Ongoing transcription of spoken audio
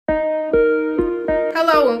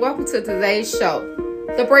Hello and welcome to today's show,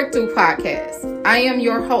 The Breakthrough Podcast. I am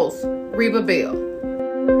your host, Reba Bell.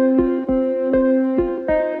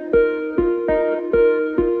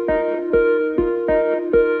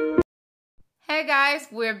 Hey guys,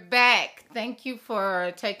 we're back. Thank you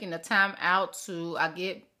for taking the time out to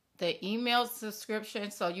get the email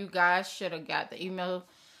subscription. So you guys should have got the email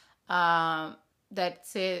that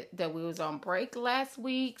said that we was on break last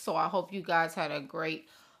week. So I hope you guys had a great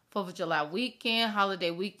 4th of July weekend,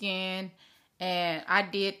 holiday weekend. And I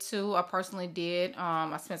did too. I personally did.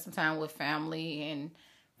 I spent some time with family and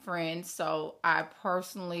friends. So I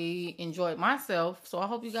personally enjoyed myself. So I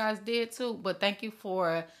hope you guys did too. But thank you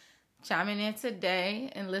for chiming in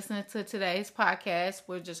today and listening to today's podcast.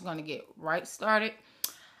 We're just going to get right started.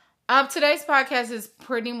 Today's podcast is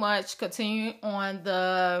pretty much continuing on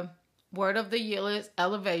the word of the year is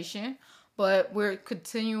elevation, but we're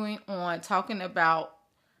continuing on talking about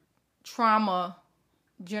trauma,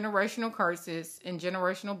 generational curses, and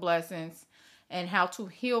generational blessings, and how to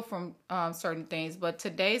heal from certain things. But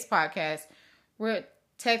today's podcast, we're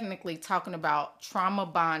technically talking about trauma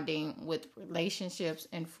bonding with relationships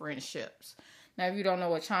and friendships. Now, if you don't know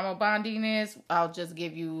what trauma bonding is, I'll just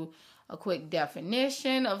give you a quick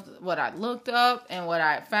definition of what I looked up and what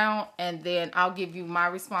I found, and then I'll give you my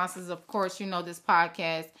responses. Of course, you know this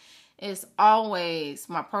podcast is always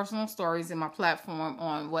my personal stories and my platform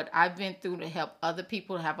on what I've been through to help other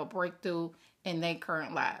people have a breakthrough in their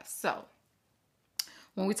current lives. So,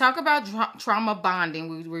 when we talk about trauma bonding,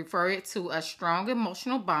 we refer it to a strong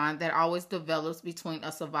emotional bond that always develops between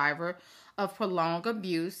a survivor of prolonged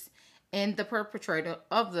abuse and the perpetrator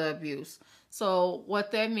of the abuse. So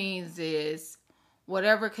what that means is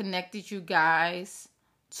whatever connected you guys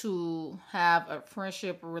to have a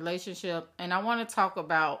friendship or relationship. And I want to talk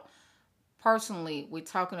about, personally, we're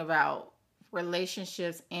talking about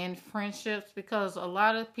relationships and friendships because a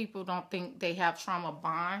lot of people don't think they have trauma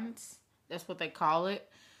bonds. That's what they call it.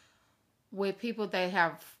 With people they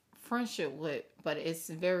have friendship with, but it's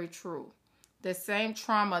very true. The same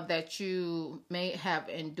trauma that you may have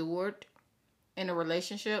endured in a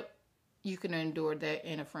relationship, you can endure that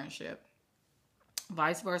in a friendship.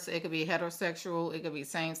 Vice versa, it could be heterosexual, it could be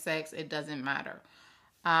same sex, it doesn't matter.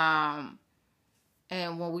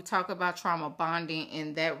 And when we talk about trauma bonding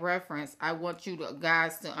in that reference, I want you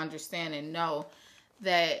guys to understand and know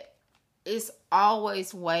that it's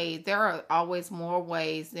always ways, there are always more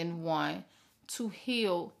ways than one to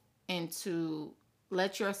heal and to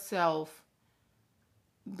let yourself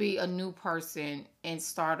be a new person and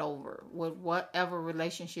start over with whatever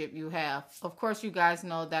relationship you have. Of course, you guys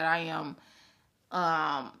know that I am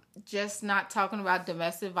just not talking about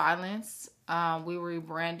domestic violence. We're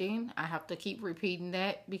rebranding. I have to keep repeating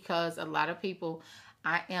that because a lot of people,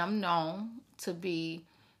 I am known to be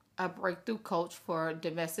a breakthrough coach for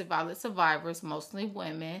domestic violence survivors, mostly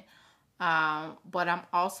women. But I'm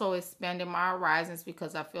also expanding my horizons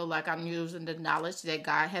because I feel like I'm using the knowledge that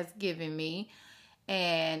God has given me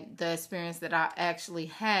and the experience that I actually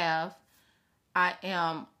have. I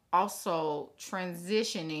am also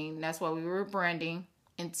transitioning, that's why we were branding,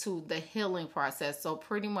 into the healing process. So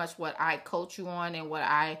pretty much what I coach you on and what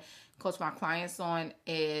I coach my clients on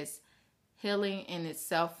is healing in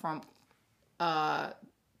itself from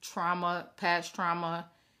trauma, past trauma,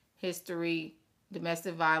 history,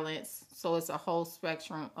 domestic violence. So it's a whole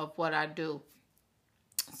spectrum of what I do.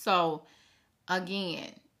 So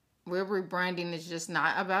again, we're rebranding. It's just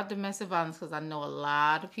not about domestic violence because I know a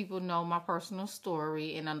lot of people know my personal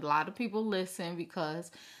story and a lot of people listen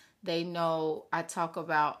because they know I talk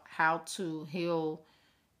about how to heal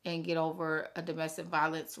and get over a domestic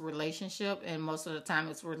violence relationship. And most of the time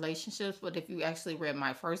it's relationships. But if you actually read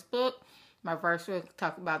my first book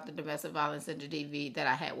talked about the domestic violence and the DV that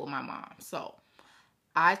I had with my mom. So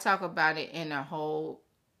I talk about it in a whole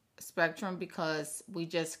spectrum because we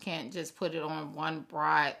just can't just put it on one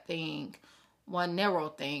broad thing, one narrow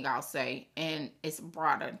thing, I'll say, and it's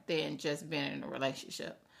broader than just being in a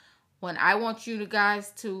relationship. When I want you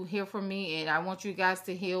guys to hear from me and I want you guys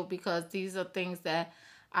to heal because these are things that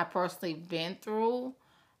I personally been through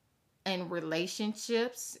in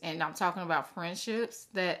relationships, and I'm talking about friendships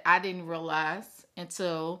that I didn't realize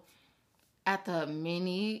until after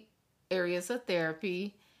many areas of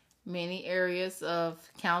therapy, many areas of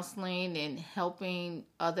counseling and helping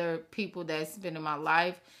other people that's been in my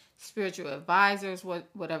life, spiritual advisors,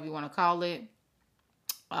 whatever you want to call it.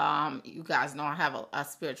 You guys know I have a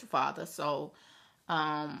spiritual father. So,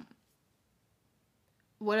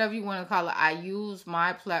 whatever you want to call it, I use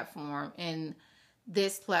my platform and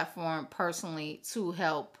this platform personally to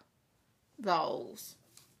help those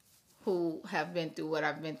who have been through what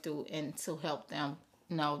I've been through and to help them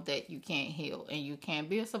know that you can't heal, and you can't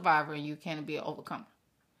be a survivor, and you can't be an overcomer.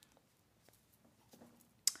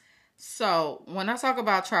 So when I talk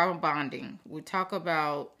about trauma bonding, we talk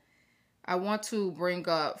about, I want to bring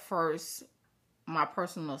up first my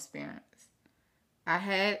personal experience. I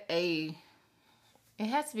had it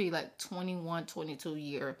has to be like 21, 22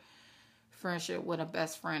 year friendship with a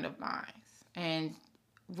best friend of mine. And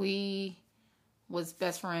we was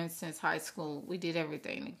best friends since high school. We did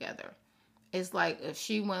everything together. It's like if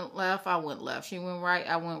she went left, I went left. She went right,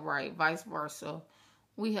 I went right, vice versa.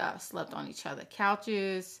 We have slept on each other's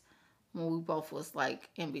couches when we both was like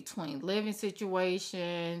in between living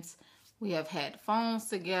situations. We have had phones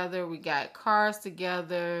together. We got cars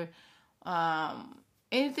together.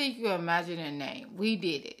 Anything you can imagine and name, we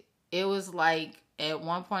did it. It was like at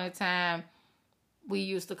one point in time, we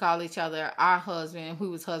used to call each other our husband. We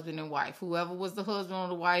was husband and wife. Whoever was the husband or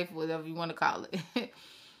the wife, whatever you want to call it.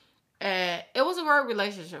 And it was a great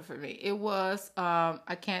relationship for me. It was.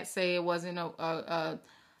 I can't say it wasn't a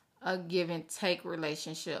give and take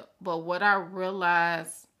relationship. But what I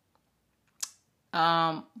realized,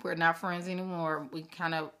 we're not friends anymore. We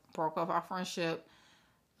kind of broke off our friendship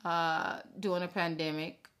during the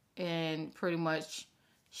pandemic, and pretty much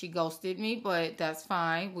she ghosted me. But that's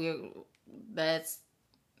fine. That's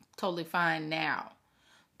totally fine now.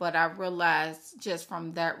 But I realized just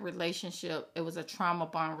from that relationship, it was a trauma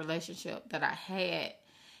bond relationship that I had.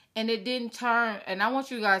 And it didn't turn, and I want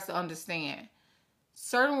you guys to understand,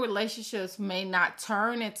 certain relationships may not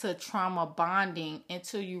turn into trauma bonding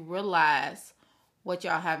until you realize what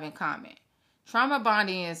y'all have in common. Trauma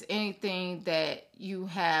bonding is anything that you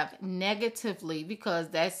have negatively, because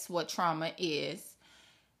that's what trauma is,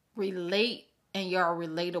 relate, and you're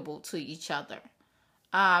relatable to each other.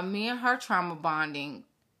 Me and her trauma bonding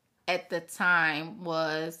at the time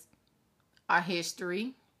was our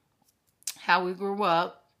history, how we grew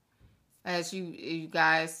up. As you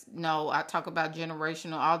guys know, I talk about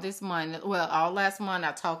generational all this month. Well, all last month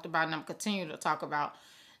I talked about, and I'm continuing to talk about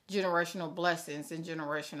generational blessings and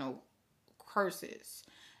generational curses.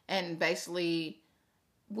 And basically,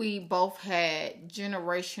 we both had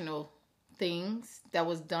generational things that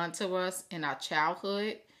was done to us in our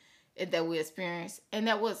childhood and that we experienced, and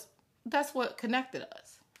that's what connected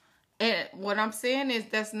us. And what I'm saying is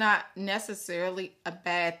that's not necessarily a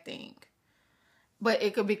bad thing, but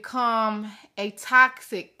it could become a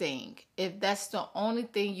toxic thing if that's the only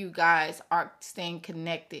thing you guys are staying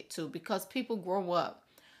connected to, because people grow up,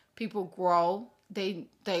 people grow,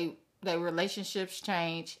 their relationships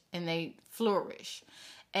change, and they flourish.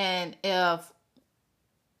 And if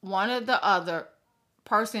one or the other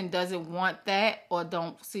person doesn't want that or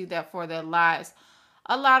don't see that for their lives,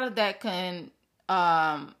 a lot of that can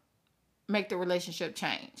make the relationship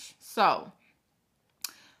change. So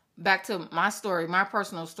back to my story, my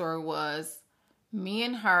personal story was me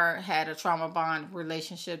and her had a trauma bond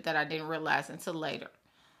relationship that I didn't realize until later.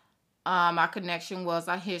 Our connection was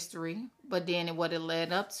our history, but then what it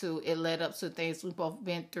led up to things we both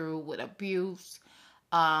been through with abuse,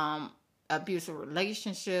 abusive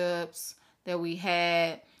relationships that we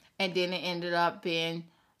had, and then it ended up being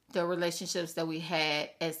the relationships that we had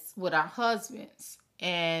as with our husbands.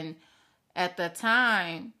 And at the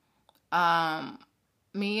time,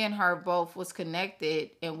 me and her both was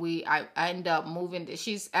connected, and I ended up moving.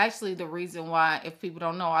 She's actually the reason why, if people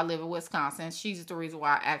don't know, I live in Wisconsin. She's the reason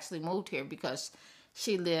why I actually moved here, because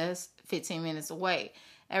she lives 15 minutes away.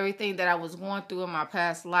 Everything that I was going through in my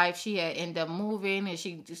past life, she had ended up moving, and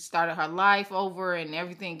she just started her life over and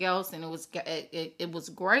everything else, and it was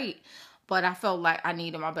great. But I felt like I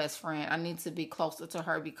needed my best friend. I needed to be closer to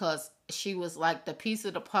her, because she was like the piece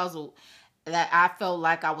of the puzzle that I felt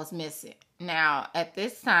like I was missing. Now, at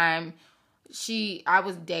this time, I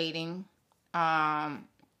was dating my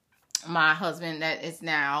husband that is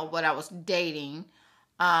now, but I was dating,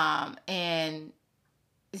 and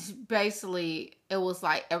basically it was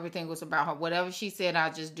like everything was about her. Whatever she said, I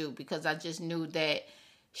just do, because I just knew that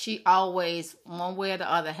she always, one way or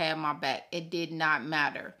the other, had my back. It did not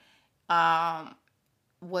matter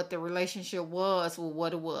what the relationship was or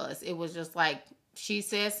what it was. It was just like, she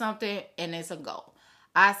said something and it's a go.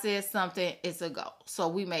 I said something, it's a go. So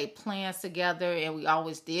we made plans together, and we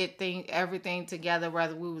always did everything together,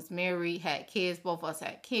 whether we was married, had kids, both of us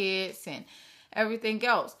had kids, and everything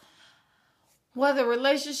else. Well, the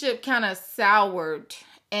relationship kind of soured,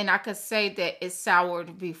 and I could say that it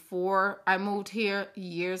soured before I moved here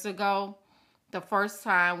years ago. The first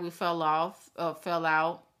time we fell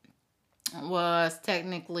out was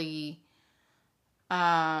technically,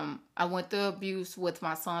 I went through abuse with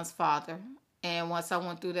my son's father. And once I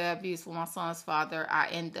went through that abuse with my son's father, I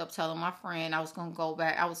ended up telling my friend I was going to go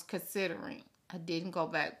back. I was considering. I didn't go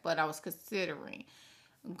back, but I was considering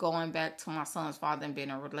going back to my son's father and being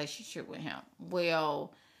in a relationship with him.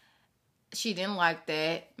 Well, she didn't like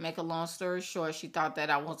that. Make a long story short, she thought that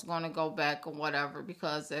I was going to go back or whatever,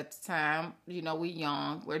 because at the time, you know, we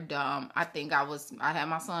young, we're dumb. I think I had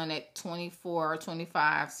my son at 24 or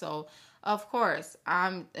 25. So, of course,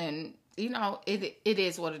 you know, it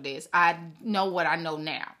is what it is. I know what I know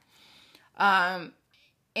now.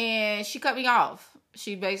 And she cut me off.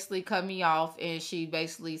 She basically cut me off, and she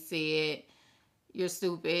basically said, "You're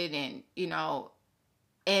stupid," and, you know,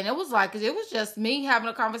 and it was just me having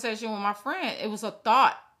a conversation with my friend. It was a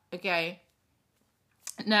thought, okay?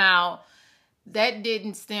 Now, that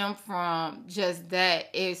didn't stem from just that.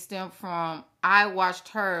 It stemmed from, I watched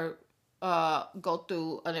her go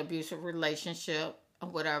through an abusive relationship or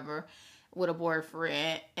whatever with a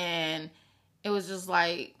boyfriend, and it was just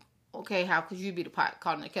like, okay, how could you be the pot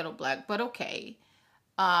calling the kettle black? But okay.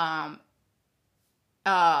 And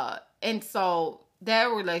so that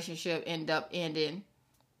relationship ended up ending.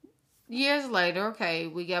 Years later, okay,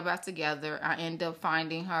 we got back together. I ended up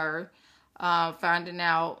finding her, finding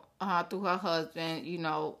out through her husband, you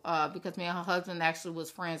know, because me and her husband actually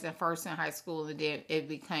was friends at first in high school, and then it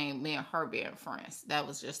became me and her being friends. That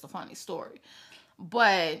was just a funny story.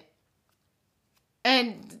 But,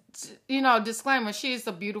 and, you know, disclaimer, she's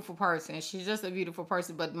a beautiful person. She's just a beautiful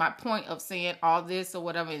person. But my point of saying all this or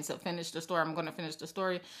whatever is to finish the story. I'm going to finish the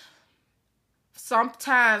story.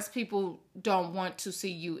 Sometimes people don't want to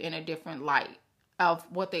see you in a different light of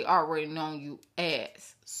what they already know you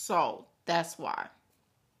as. So that's why.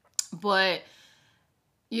 But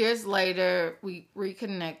years later, we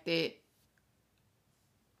reconnected.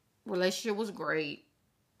 Relationship was great.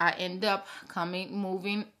 I ended up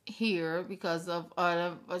moving here because of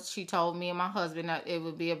she told me and my husband that it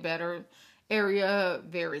would be a better area,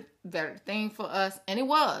 very better thing for us, and it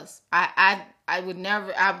was. I would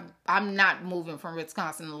never. I'm not moving from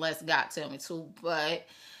Wisconsin unless God tell me to. But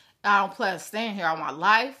I don't plan on staying here all my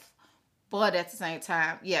life. But at the same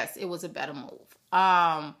time, yes, it was a better move.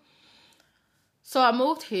 So I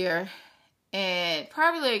moved here. And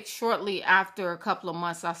probably like shortly after a couple of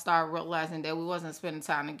months, I started realizing that we wasn't spending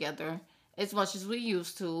time together as much as we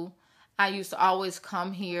used to. I used to always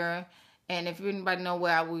come here. And if anybody know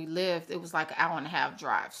where we lived, it was like an hour and a half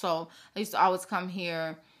drive. So I used to always come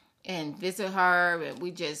here and visit her. And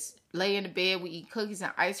we just lay in the bed. We eat cookies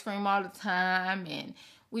and ice cream all the time. And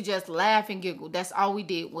we just laugh and giggle. That's all we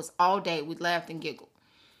did was all day. We laughed and giggled.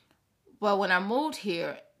 But when I moved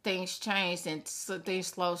here, things changed, and so things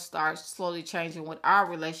slowly changing with our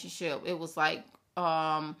relationship. It was like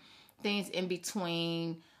things in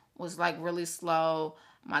between was like really slow.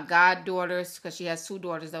 My goddaughters, because she has two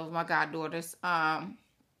daughters, that was my goddaughters.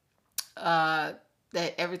 That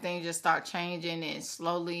everything just started changing, and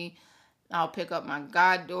slowly I'll pick up my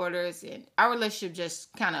goddaughters, and our relationship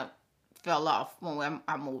just kind of fell off when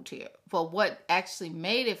I moved here. But what actually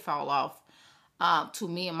made it fall off, to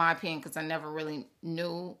me, in my opinion, because I never really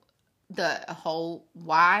knew the whole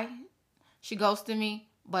why she ghosted me,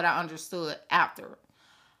 but I understood after.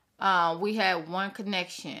 We had one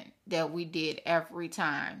connection that we did every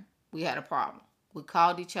time we had a problem. We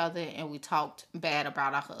called each other and we talked bad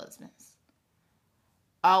about our husbands.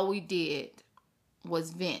 All we did was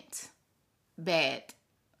vent bad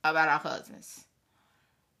about our husbands.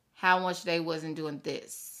 How much they wasn't doing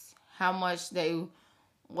this. How much they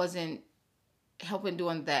wasn't helping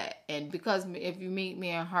doing that. And because if you meet me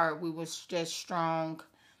and her, we was just strong,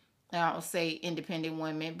 I don't say independent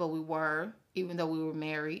women, but we were, even though we were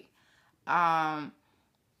married,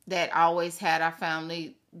 that always had our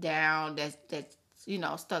family down, that you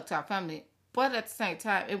know, stuck to our family. But at the same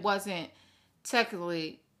time, it wasn't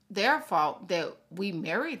technically their fault that we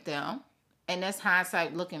married them, and that's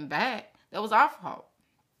hindsight looking back. That was our fault,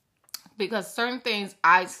 because certain things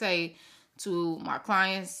I say to my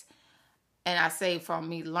clients, and I say from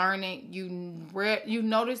me learning, you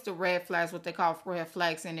notice the red flags, what they call red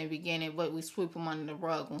flags in the beginning, but we sweep them under the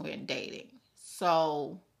rug when we're dating.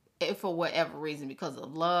 So, if for whatever reason, because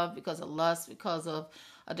of love, because of lust, because of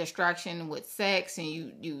a distraction with sex, and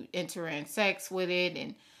you enter in sex with it,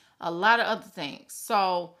 and a lot of other things.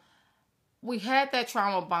 So, we had that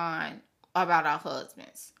trauma bond about our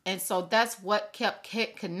husbands. And so that's what kept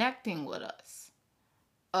connecting with us,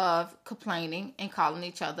 of complaining and calling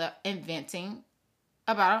each other and venting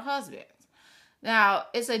about our husbands. Now,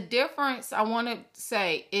 it's a difference. I want to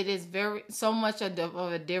say it is so much of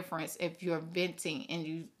a difference if you're venting and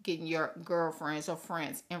you getting your girlfriends or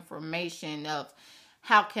friends information of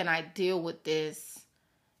how can I deal with this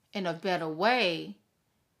in a better way,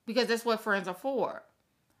 because that's what friends are for.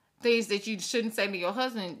 Things that you shouldn't say to your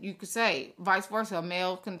husband, you could say. Vice versa, a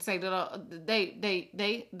male can say to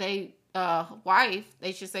they wife,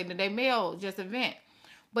 they should say to their male, just a vent.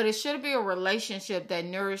 But it should be a relationship that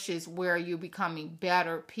nourishes, where you're becoming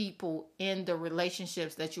better people in the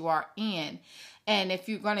relationships that you are in. And if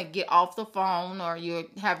you're going to get off the phone, or you're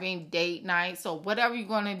having date nights, or whatever you're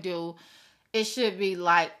going to do, it should be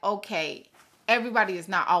like, okay, everybody is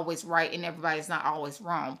not always right and everybody is not always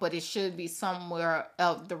wrong, but it should be somewhere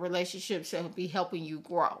of the relationship should be helping you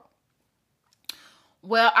grow.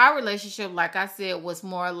 Well, our relationship, like I said, was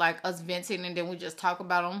more like us venting, and then we just talk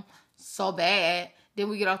about them so bad, then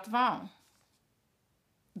we get off the phone.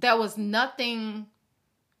 There was nothing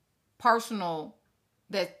personal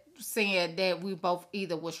that said that we both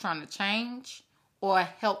either was trying to change or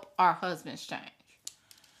help our husbands change.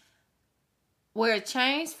 Where it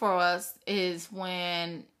changed for us is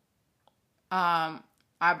when I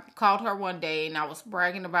called her one day and I was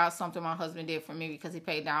bragging about something my husband did for me, because he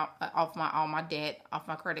paid down off all my debt off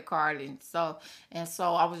my credit card, and so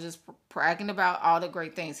I was just bragging about all the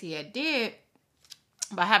great things he had did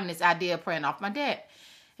by having this idea of paying off my debt.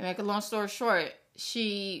 And make a long story short,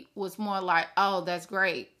 she was more like, "Oh, that's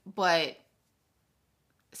great, but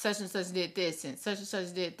such and such did this and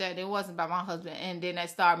such did that." It wasn't about my husband. And then that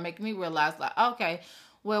started making me realize, like, okay,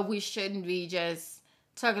 well, we shouldn't be just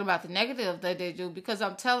talking about the negative that they do, because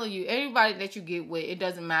I'm telling you, anybody that you get with, it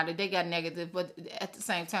doesn't matter. They got negative, but at the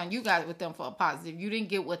same time, you got with them for a positive. You didn't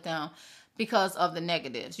get with them because of the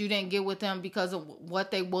negatives. You didn't get with them because of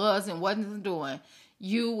what they was and wasn't doing.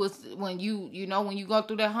 You was, when you when you go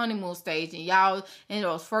through that honeymoon stage, and y'all in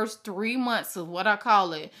those first 3 months of what I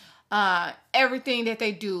call it, everything that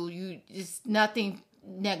they do, it's nothing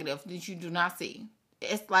negative that you do not see.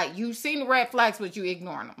 It's like you've seen the red flags, but you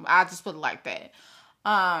ignoring them. I just put it like that.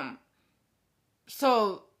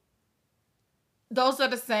 So those are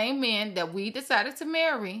the same men that we decided to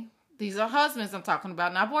marry. These are husbands I'm talking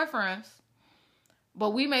about, not boyfriends. But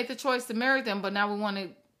we made the choice to marry them, but now we want to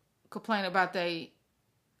complain about their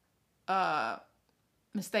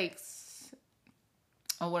mistakes,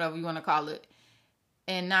 or whatever you want to call it.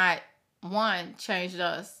 And not, one, changed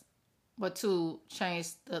us, but two,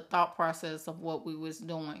 changed the thought process of what we was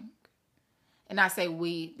doing. And I say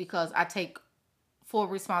we because I take full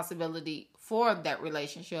responsibility for that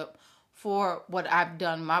relationship, for what I've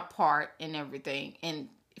done, my part in everything, and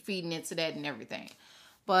feeding into that and everything.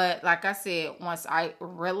 But like I said, once I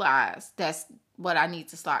realized that's what I need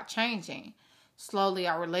to start changing, slowly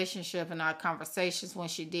our relationship and our conversations, when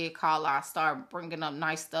she did call, I started bringing up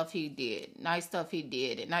nice stuff he did,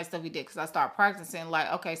 because I started practicing,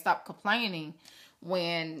 like, okay, stop complaining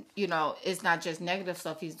when, it's not just negative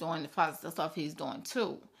stuff he's doing, the positive stuff he's doing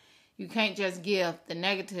too. You can't just give the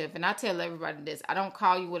negative. And I tell everybody this, I don't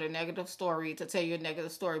call you with a negative story to tell you a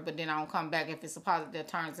negative story, but then I don't come back if it's a positive that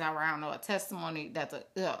turns around, or a testimony that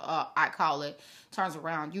I call it, turns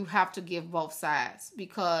around. You have to give both sides,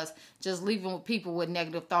 because just leaving with people with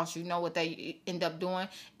negative thoughts, you know what they end up doing?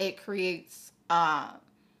 It creates other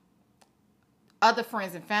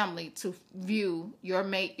friends and family to view your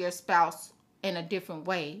mate, your spouse, in a different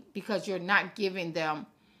way, because you're not giving them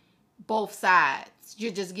both sides.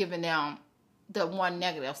 You're just giving them the one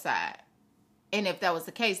negative side. And if that was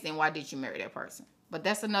the case, then why did you marry that person? But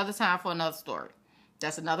that's another time for another story.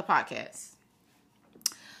 That's another podcast.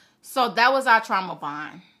 So that was our trauma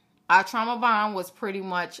bond. Our trauma bond was pretty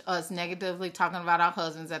much us negatively talking about our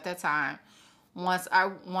husbands at that time. Once I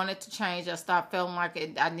wanted to change, I started feeling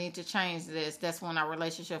like I need to change this. That's when our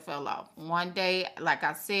relationship fell off. One day, like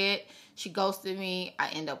I said, she ghosted me.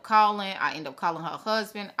 I end up calling her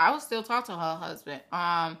husband. I would still talk to her husband.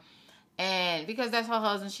 And because that's her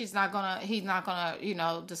husband, he's not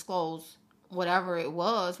gonna, disclose whatever it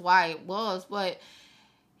was, why it was, but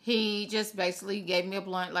he just basically gave me a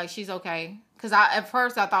blunt, like, she's okay. Because at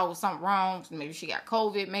first I thought it was something wrong. Maybe she got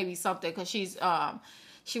COVID, maybe something, because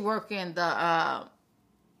she worked in the,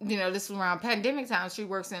 this was around pandemic time. She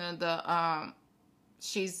works in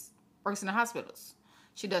works in the hospitals.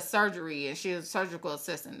 She does surgery, and she's a surgical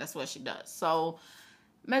assistant. That's what she does. So,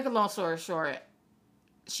 make a long story short,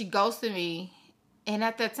 she ghosted me. And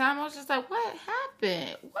at that time, I was just like, what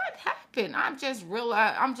happened? I'm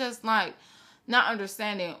just like not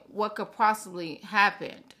understanding what could possibly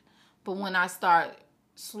happen. But when I start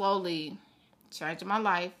slowly changing my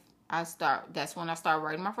life, that's when I started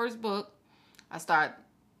writing my first book. I started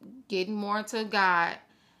getting more into God.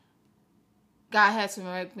 God had to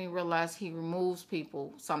make me realize He removes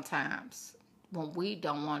people sometimes when we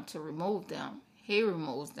don't want to remove them. He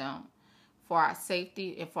removes them for our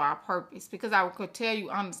safety and for our purpose. Because I could tell you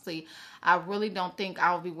honestly, I really don't think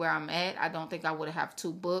I would be where I'm at. I don't think I would have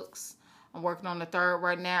 2 books. I'm working on the 3rd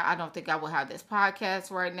right now. I don't think I would have this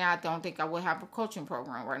podcast right now. I don't think I would have a coaching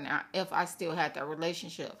program right now if I still had that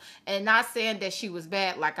relationship. And not saying that she was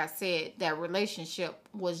bad. Like I said, that relationship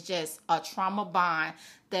was just a trauma bond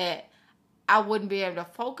that I wouldn't be able to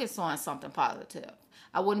focus on something positive.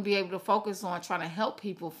 I wouldn't be able to focus on trying to help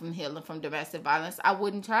people from healing from domestic violence. I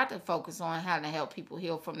wouldn't try to focus on how to help people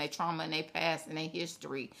heal from their trauma and their past and their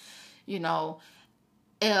history,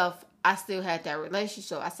 if I still had that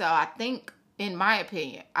relationship. I think, in my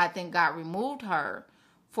opinion, I think God removed her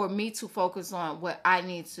for me to focus on what I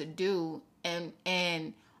need to do.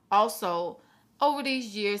 And also, over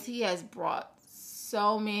these years, He has brought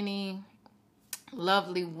so many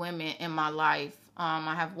lovely women in my life.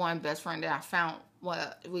 I have one best friend that I found.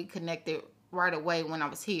 Well, we connected right away when I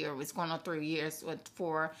was here. It's going on 3 years with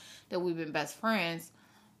 4 that we've been best friends.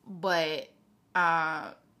 But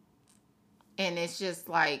and it's just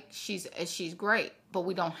like she's great, but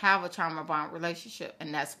we don't have a trauma bond relationship,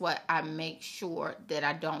 and that's what I make sure that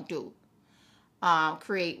I don't do.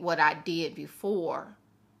 Create what I did before.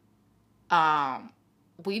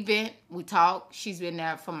 We talk. She's been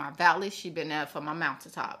there for my valleys. She's been there for my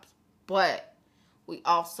mountaintops. But we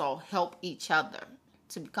also help each other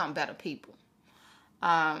to become better people.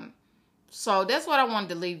 So that's what I wanted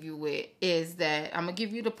to leave you with, is that I'm going to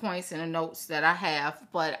give you the points and the notes that I have,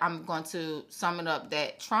 but I'm going to sum it up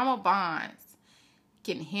that trauma bonds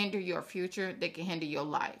can hinder your future. They can hinder your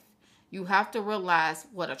life. You have to realize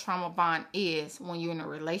what a trauma bond is when you're in a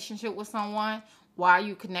relationship with someone. Why are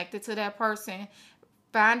you connected to that person?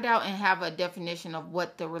 Find out and have a definition of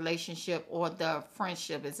what the relationship or the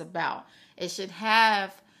friendship is about. It should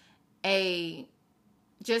have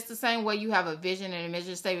just the same way you have a vision and a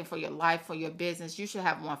mission statement for your life, for your business, you should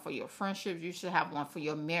have one for your friendship. You should have one for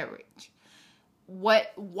your marriage.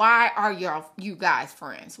 Why are you guys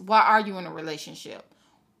friends? Why are you in a relationship?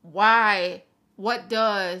 What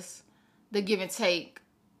does the give and take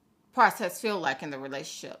process feel like in the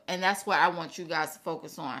relationship? And that's what I want you guys to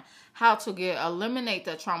focus on. How to eliminate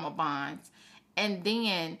the trauma bonds. And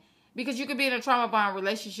then, because you could be in a trauma bond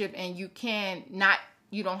relationship and you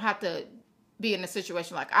don't have to be in a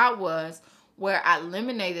situation like I was, where I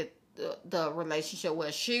eliminated the relationship,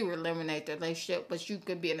 where she eliminated the relationship, but you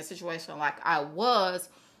could be in a situation like I was,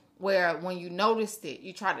 where when you noticed it,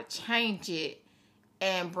 you try to change it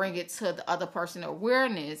and bring it to the other person's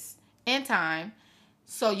awareness in time,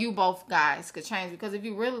 so you both guys could change. Because if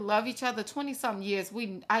you really love each other, 20-something years,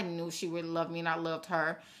 I knew she really loved me and I loved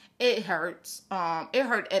her. It hurts. It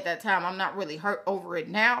hurt at that time. I'm not really hurt over it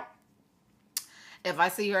now. If I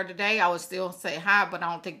see her today, I would still say hi, but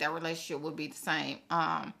I don't think that relationship would be the same.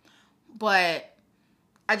 But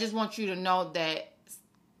I just want you to know that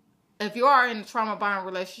if you are in a trauma bond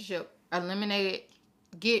relationship, eliminate it,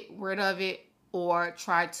 get rid of it, or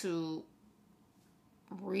try to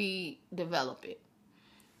redevelop it.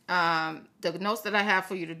 The notes that I have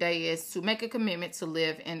for you today is to make a commitment to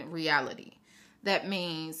live in reality. That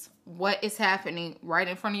means what is happening right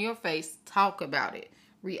in front of your face, talk about it.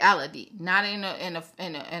 Reality, not in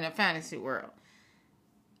a fantasy world.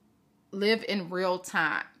 Live in real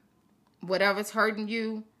time. Whatever's hurting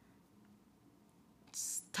you,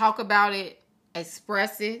 talk about it,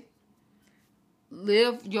 express it.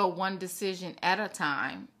 Live your one decision at a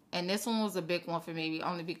time. And this one was a big one for me,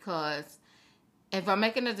 only because if I'm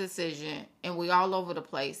making a decision and we all over the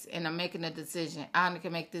place and I'm making a decision, I only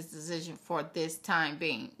can make this decision for this time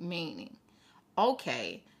being. Meaning,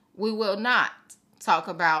 okay, we will not talk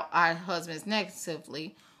about our husbands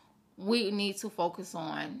negatively. We need to focus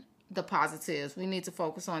on the positives. We need to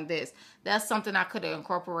focus on this. That's something I could have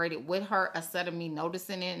incorporated with her instead of me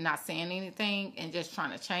noticing it and not saying anything and just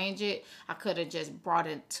trying to change it. I could have just brought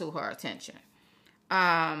it to her attention.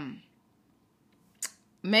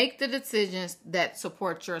 Make the decisions that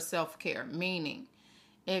support your self-care. Meaning,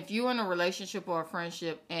 if you're in a relationship or a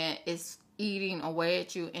friendship and it's eating away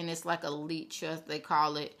at you and it's like a leech, as they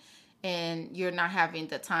call it, and you're not having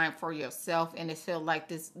the time for yourself and it feels like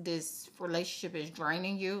this relationship is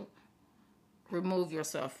draining you, remove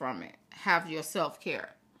yourself from it. Have your self-care,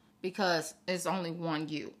 because it's only one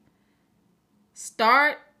you.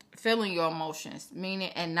 Start feeling your emotions, meaning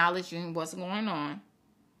acknowledging what's going on.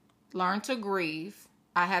 Learn to grieve.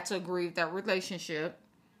 I had to grieve that relationship.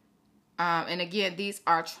 And again, these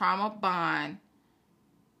are trauma bond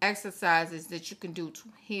exercises that you can do to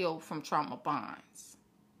heal from trauma bonds,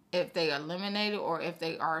 if they are eliminated or if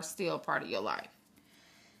they are still part of your life.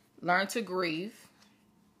 Learn to grieve.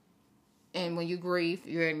 And when you grieve,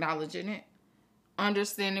 you're acknowledging it.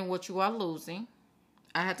 understanding what you are losing.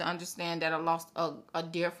 I had to understand that I lost a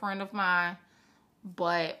dear friend of mine,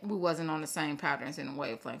 but we wasn't on the same patterns and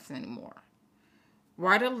wavelengths anymore.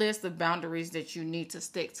 Write a list of boundaries that you need to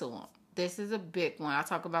stick to them. This is a big one. I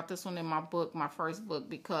talk about this one in my book, my first book,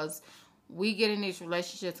 because we get in these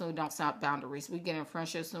relationships and we don't set boundaries. We get in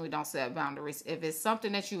friendships and we don't set boundaries. If it's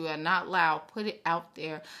something that you are not allowed, put it out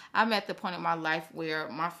there. I'm at the point in my life where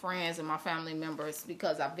my friends and my family members,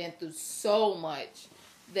 because I've been through so much,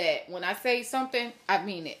 that when I say something, I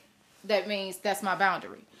mean it. That means that's my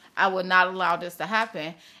boundary. I will not allow this to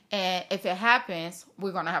happen. And if it happens,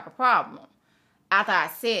 we're going to have a problem. After I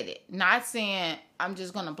said it, not saying I'm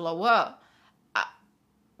just going to blow up.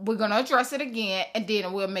 We're going to address it again, and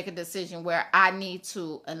then we'll make a decision where I need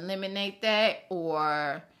to eliminate that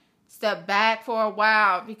or step back for a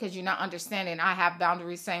while because you're not understanding. I have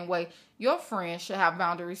boundaries same way your friends should have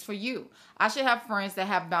boundaries for you. I should have friends that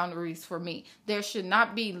have boundaries for me. There should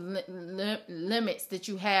not be limits that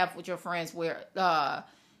you have with your friends where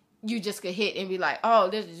you just could hit and be like, oh,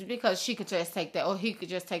 this is because she could just take that or he could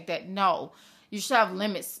just take that. No, you should have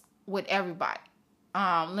limits with everybody.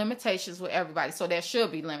 Limitations with everybody. So there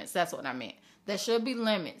should be limits. That's what I meant. There should be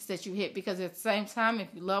limits that you hit because at the same time, if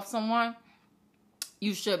you love someone,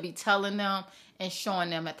 you should be telling them and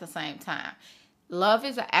showing them at the same time. Love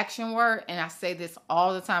is an action word, and I say this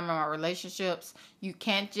all the time in my relationships. You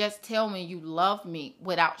can't just tell me you love me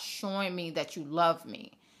without showing me that you love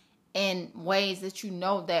me in ways that you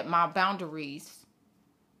know that my boundaries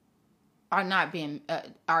are not being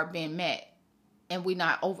met, and we're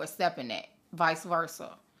not overstepping that. Vice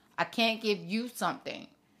versa. I can't give you something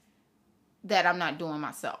that I'm not doing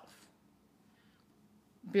myself.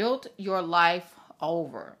 Build your life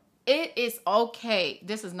over. It is okay,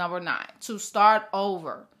 this is number 9, to start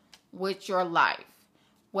over with your life.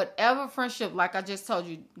 Whatever friendship, like I just told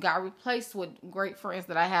you, got replaced with great friends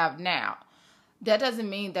that I have now. That doesn't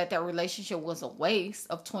mean that relationship was a waste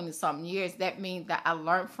of 20-something years. That means that I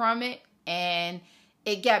learned from it and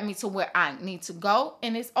it got me to where I need to go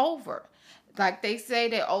and it's over. Like they say,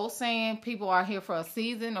 that old saying, people are here for a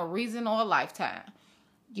season, a reason, or a lifetime.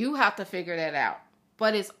 You have to figure that out.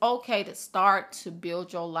 But it's okay to start to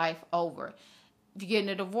build your life over. If you're getting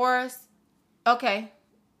a divorce, okay,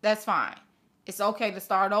 that's fine. It's okay to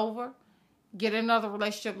start over. Get another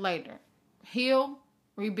relationship later. Heal,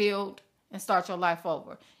 rebuild, and start your life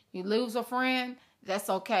over. You lose a friend, that's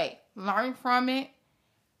okay. Learn from it.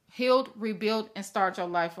 Heal, rebuild, and start your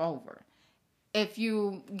life over. If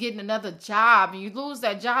you get another job and you lose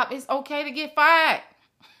that job, it's okay to get fired.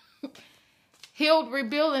 Heal,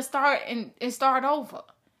 rebuild, and start over.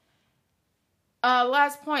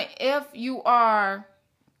 Last point, if you are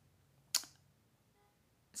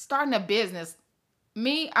starting a business,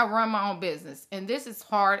 I run my own business, and this is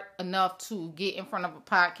hard enough to get in front of a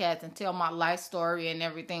podcast and tell my life story and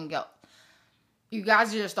everything else. You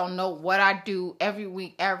guys just don't know what I do every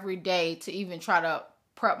week, every day to even try to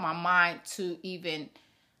prep my mind to even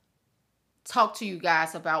talk to you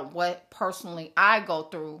guys about what personally I go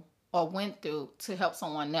through or went through to help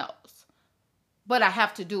someone else. But I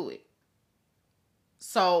have to do it.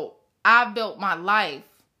 So I built my life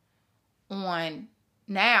on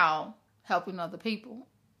now helping other people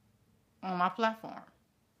on my platform.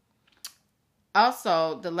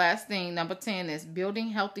 Also, the last thing, number 10, is building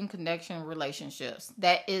healthy connection relationships.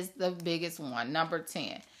 That is the biggest one. Number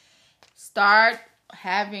 10. Start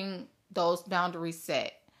having those boundaries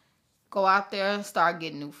set. Go out there, start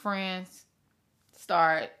getting new friends.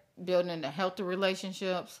 Start building the healthy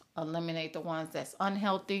relationships. Eliminate the ones that's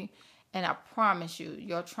unhealthy. And I promise you,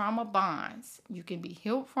 your trauma bonds, you can be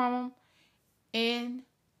healed from them and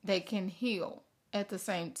they can heal at the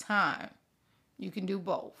same time. You can do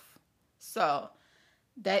both. So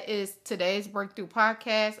that is today's Breakthrough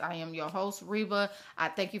Podcast. I am your host, Reba. I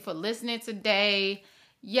thank you for listening today.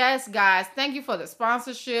 Yes, guys, thank you for the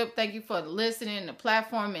sponsorship. Thank you for listening, the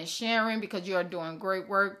platform, and sharing, because you are doing great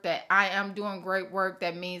work. That I am doing great work.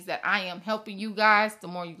 That means that I am helping you guys the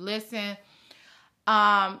more you listen.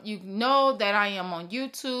 You know that I am on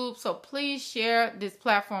YouTube, so please share this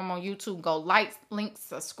platform on YouTube. Go like, link,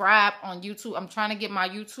 subscribe on YouTube. I'm trying to get my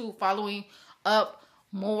YouTube following up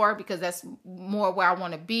more because that's more where I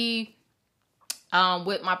want to be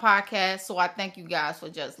with my podcast. So I thank you guys for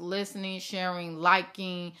just listening, sharing,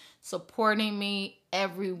 liking, supporting me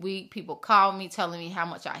every week. People call me telling me how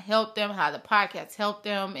much I helped them, how the podcast helped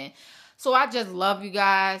them, and so I just love you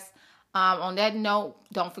guys. On that note,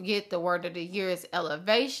 don't forget the word of the year is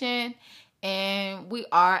elevation. And we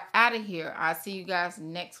are out of here. I'll see you guys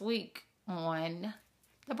next week on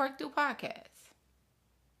the Breakthrough Podcast.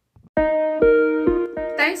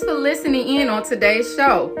 Thanks for listening in on today's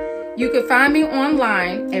show. You can find me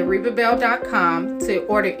online at rebabelle.com to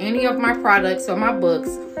order any of my products or my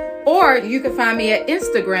books, or you can find me at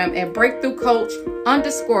Instagram at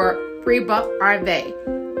breakthroughcoach_Reba Arve.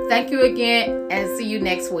 Thank you again, and see you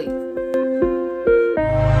next week.